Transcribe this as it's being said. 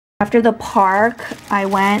After the park, I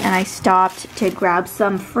went and I stopped to grab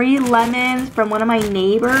some free lemons from one of my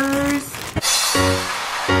neighbors.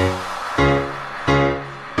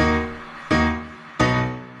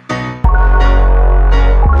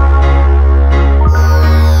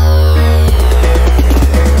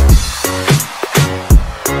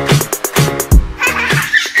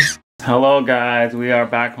 Hello guys, we are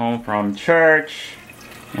back home from church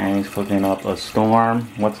and he's cooking up a storm.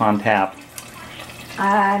 What's on tap?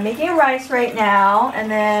 I'm making rice right now, and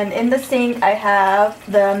then in the sink I have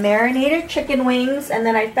the marinated chicken wings, and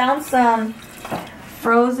then I found some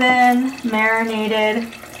frozen marinated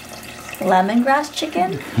lemongrass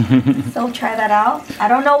chicken. So try that out. I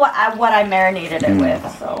don't know what I marinated it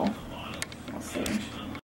with, so we'll see.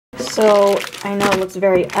 So I know it looks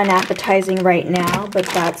very unappetizing right now, but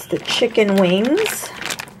that's the chicken wings.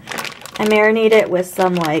 I marinate it with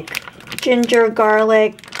some like ginger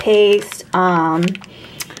garlic paste,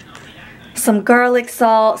 some garlic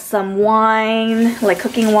salt, some wine, like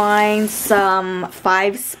cooking wine, some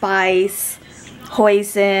 5-spice,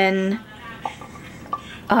 hoisin,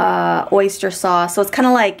 oyster sauce. So it's kind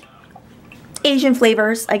of like Asian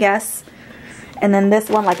flavors, I guess. And then this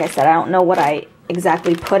one, like I said, I don't know what I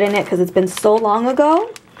exactly put in it because it's been so long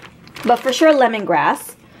ago. But for sure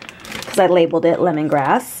lemongrass, because I labeled it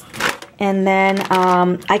lemongrass. And then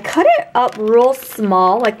I cut it up real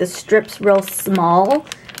small, like the strips real small.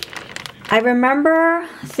 I remember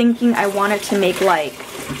thinking I wanted to make like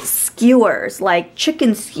skewers, like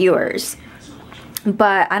chicken skewers.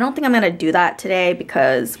 But I don't think I'm going to do that today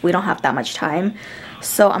because we don't have that much time.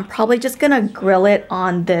 So I'm probably just going to grill it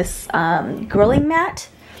on this grilling mat.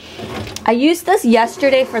 I used this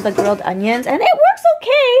yesterday for the grilled onions and it works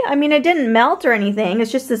okay. I mean, it didn't melt or anything.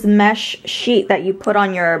 It's just this mesh sheet that you put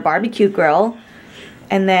on your barbecue grill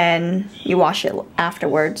and then you wash it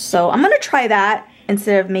afterwards. So I'm gonna try that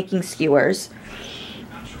instead of making skewers.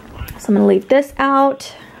 So I'm gonna leave this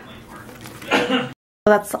out. So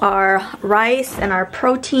that's our rice and our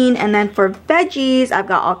protein, and then for veggies, I've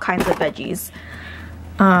got all kinds of veggies.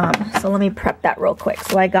 So let me prep that real quick.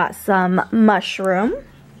 So I got some mushroom.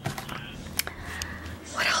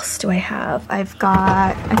 What else do I have? I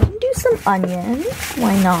can do some onion.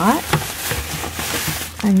 Why not?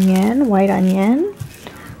 Onion, white onion.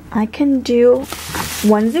 I can do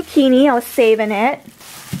one zucchini. I was saving it.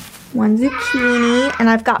 One zucchini, and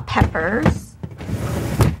I've got peppers.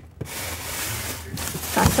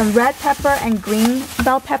 Got some red pepper and green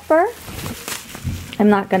bell pepper. I'm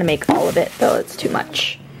not gonna make all of it though, it's too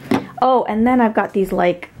much. Oh, and then I've got these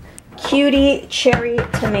like cutie cherry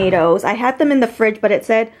tomatoes. I had them in the fridge, but it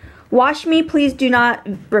said, wash me, please do not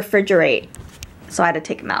refrigerate. So I had to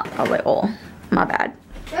take them out. I was like, oh, my bad.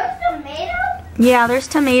 There's tomatoes? Yeah, there's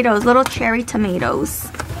tomatoes, little cherry tomatoes.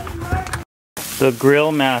 The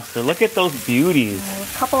Grill Master. Look at those beauties. Oh, a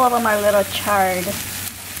couple of them are a little charred,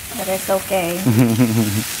 but it's okay.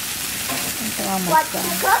 They're almost What's done.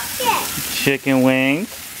 the cooking? Chicken wings.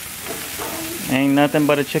 Ain't nothing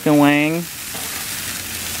but a chicken wing.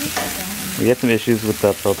 We had some issues with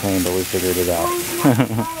the propane, but we figured it out.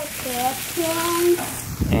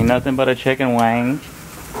 Ain't nothing but a chicken wing.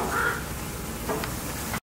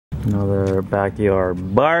 Another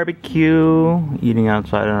backyard barbecue. Eating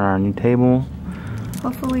outside on our new table.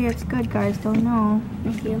 Hopefully it's good, guys. Don't know.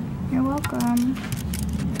 Thank you. You're welcome.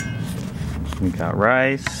 We got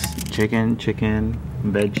rice, chicken,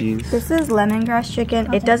 veggies. This is lemongrass chicken.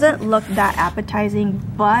 Okay. It doesn't look that appetizing,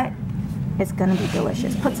 but it's gonna be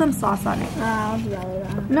delicious. Put some sauce on it. I'll do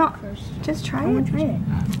that No, just try it. Try it.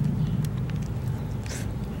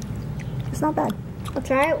 It's not bad. I'll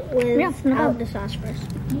try it without the sauce first.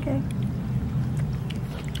 Okay.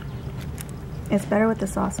 It's better with the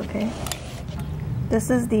sauce, okay? This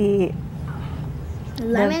is the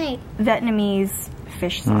Lemonade. Vietnamese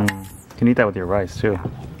fish sauce. You can eat that with your rice too.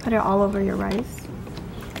 Put it all over your rice.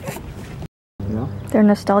 Yeah. They're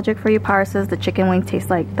nostalgic for you. Power says the chicken wing tastes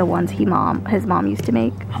like the ones his mom used to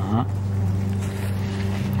make.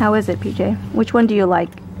 How is it, PJ? Which one do you like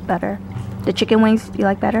better? The chicken wings do you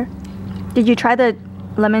like better? Did you try the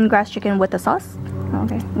lemongrass chicken with the sauce? Oh,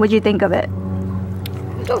 okay. What'd you think of it?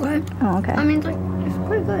 It's okay. Oh, okay. I mean, it's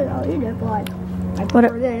pretty good. I'll eat it, but I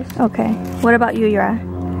prefer this. Okay. What about you, Yura?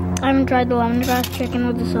 I haven't tried the lemongrass chicken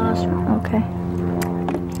with the sauce. Okay.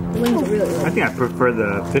 The wings are really good. I think I prefer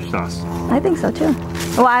the fish sauce. I think so too.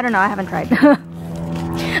 Well, I don't know. I haven't tried.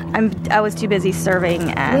 I was too busy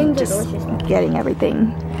serving and just getting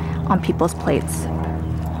everything on people's plates.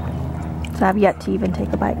 So I've yet to even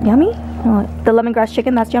take a bite. Yummy? Oh, the lemongrass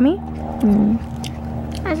chicken, that's yummy?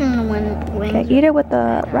 I think the wings. Okay, eat it with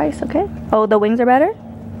the rice, okay? Oh, the wings are better?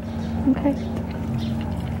 Okay.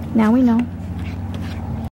 Now we know.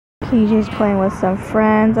 PJ's playing with some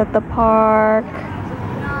friends at the park.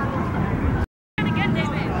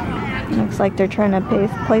 Looks like they're trying to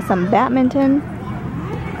play some badminton.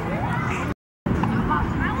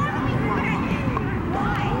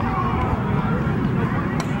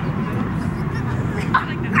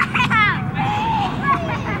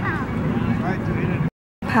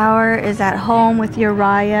 Power is at home with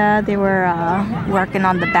Uriah. They were working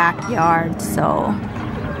on the backyard, so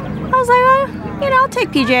I was like, oh, you know, I'll take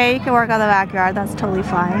PJ. You can work on the backyard. That's totally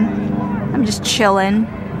fine. I'm just chilling.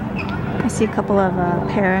 I see a couple of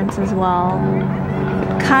parents as well,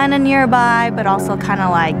 kind of nearby, but also kind of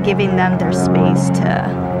like giving them their space to,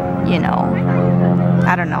 you know,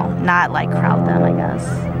 I don't know, not like crowd them, I guess.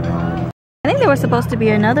 I think there was supposed to be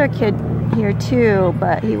another kid here too,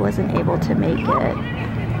 but he wasn't able to make it.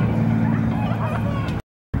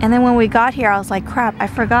 And then when we got here, I was like, crap, I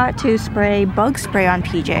forgot to spray bug spray on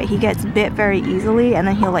PJ. He gets bit very easily, and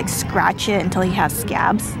then he'll like scratch it until he has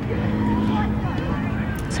scabs.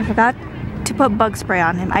 So I forgot to put bug spray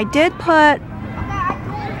on him. I did put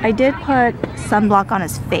sunblock on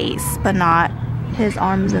his face, but not his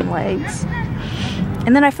arms and legs.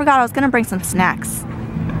 And then I forgot I was gonna bring some snacks.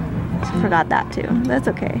 So I forgot that too. That's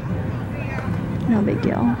okay. No big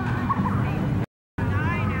deal.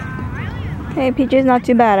 Hey, PJ's not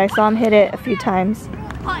too bad. I saw him hit it a few times.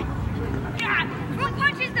 Punch. Yeah, fruit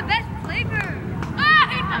punch is the best flavor.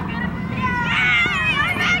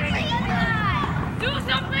 Do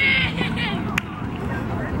something.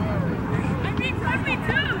 I need something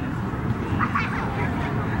too.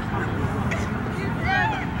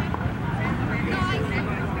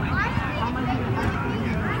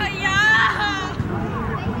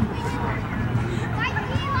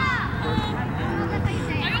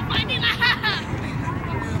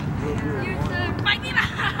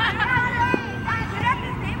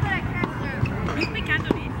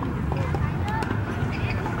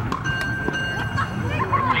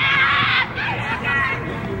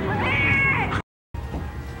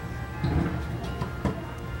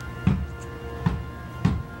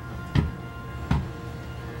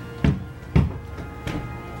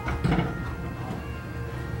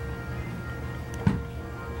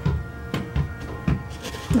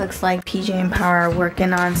 Looks like PJ and Power are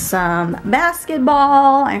working on some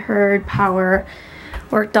basketball. I heard Power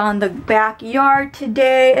worked on the backyard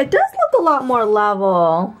today. It does look a lot more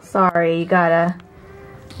level. Sorry, you gotta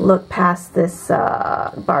look past this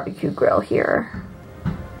barbecue grill here.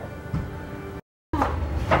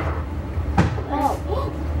 Oh,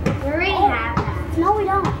 we already have that. No, we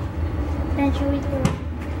don't. Then should we do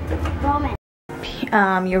Roman?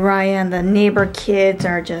 Uriah and the neighbor kids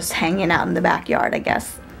are just hanging out in the backyard, I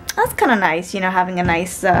guess. That's kind of nice, you know, having a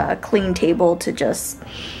nice clean table to just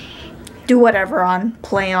do whatever on,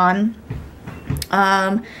 play on.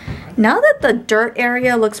 Now that the dirt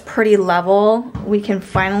area looks pretty level, we can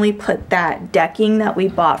finally put that decking that we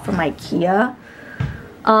bought from IKEA.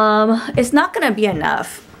 It's not gonna be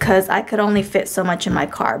enough because I could only fit so much in my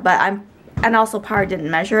car, but and also Power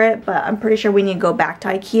didn't measure it, but I'm pretty sure we need to go back to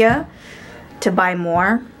IKEA to buy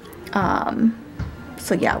more.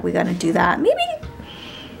 So yeah, we're gonna do that.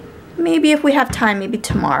 Maybe if we have time, maybe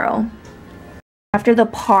tomorrow. After the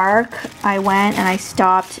park, I went and I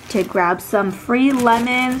stopped to grab some free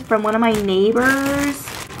lemons from one of my neighbors.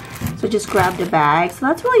 So just grabbed a bag. So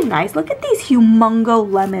that's really nice. Look at these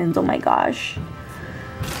humongo lemons. Oh my gosh.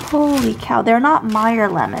 Holy cow. They're not Meyer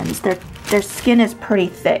lemons. Their skin is pretty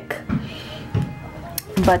thick.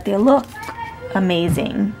 But they look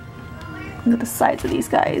amazing. Look at the size of these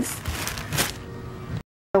guys.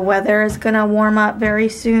 The weather is gonna warm up very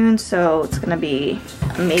soon, so it's gonna be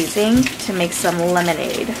amazing to make some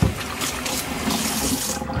lemonade.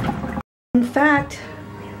 In fact,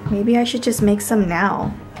 maybe I should just make some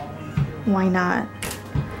now. Why not?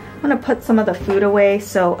 I'm gonna put some of the food away,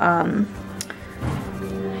 so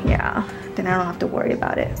yeah, then I don't have to worry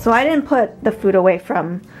about it. So I didn't put the food away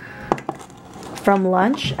from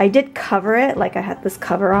lunch. I did cover it, like I had this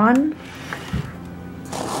cover on,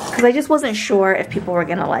 because I just wasn't sure if people were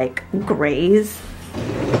gonna like graze.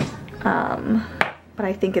 But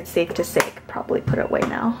I think it's safe to say I could probably put it away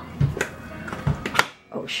now.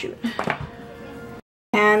 Oh shoot.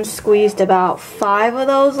 And squeezed about 5 of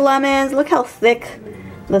those lemons. Look how thick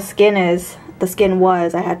the skin is. The skin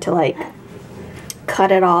was. I had to like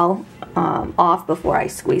cut it all off before I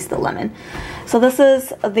squeezed the lemon. So this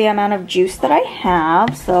is the amount of juice that I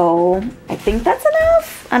have. So I think that's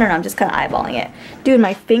enough. I don't know. I'm just kind of eyeballing it. Dude,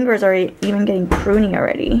 my fingers are even getting pruny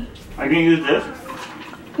already. I can use this.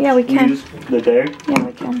 Yeah, we can. Use the day. Yeah,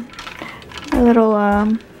 we can. A little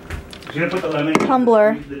Should I put the lemon Tumbler.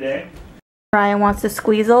 in the day? Ryan wants to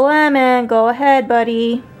squeeze a lemon. Go ahead,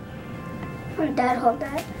 buddy. Dad, hold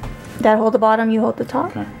that. Dad, hold the bottom. You hold the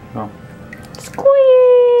top. Okay, go.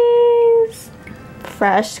 Squeeze.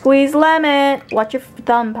 Fresh squeezed lemon. Watch your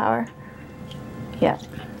thumb, Power. Yeah.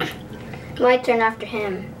 My turn after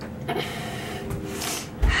him.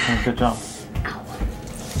 Oh, good job.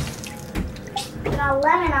 Got a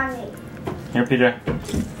lemon on me. Here,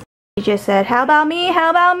 PJ. He just said, how about me? How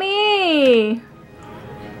about me?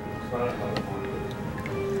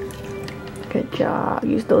 Good job.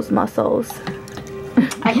 Use those muscles.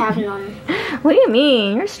 I have none. What do you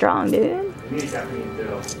mean? You're strong, dude. You need caffeine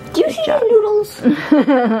too. Do you see the noodles?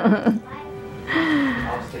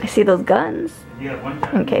 I see those guns. You have one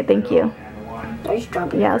caffeine Okay, thank you. and one. Are you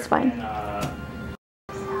strong? Yeah, that's fine. And,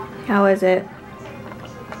 How is it?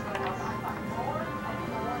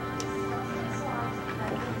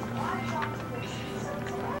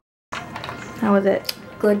 How was it?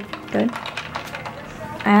 Good. Good.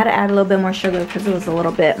 I had to add a little bit more sugar because it was a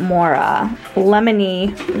little bit more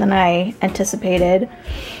lemony than I anticipated.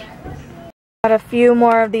 Got a few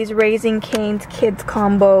more of these Raising Cane's kids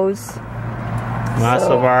combos. Last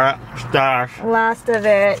of our stash. Last of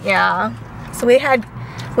it, yeah. So we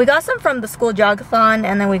got some from the school jogathon,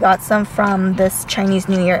 and then we got some from this Chinese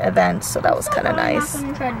New Year event, so that was kind of nice.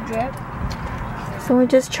 I'm not gonna try to drip. So we're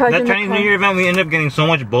just charging That Chinese New Year event, we ended up getting so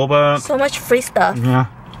much boba. so much free stuff. Yeah.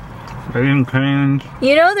 Raising Cane's.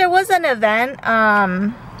 You know, there was an event,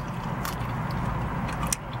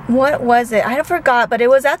 what was it? I forgot, but it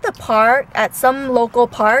was at the park, at some local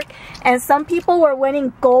park, and some people were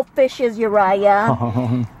winning goldfishes, Uriah.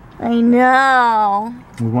 I know.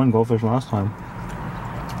 We won goldfish last time.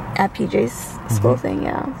 At PJ's school thing,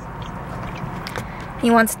 yeah.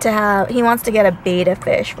 He wants to get a betta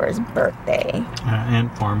fish for his birthday.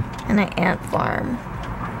 Ant farm. And an ant farm.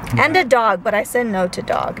 And a dog, but I said no to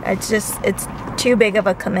dog. It's too big of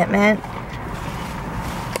a commitment.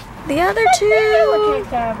 The other We'll two, take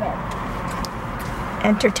care of it.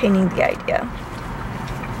 entertaining the idea.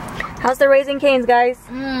 How's the Raising Cane's, guys?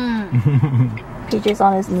 PJ's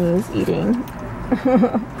on his knees eating.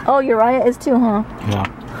 Oh, Uriah is too, huh? Yeah.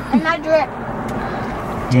 And I drip.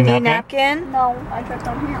 Do you need a napkin? No, I dripped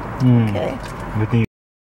on him. Okay. Good thing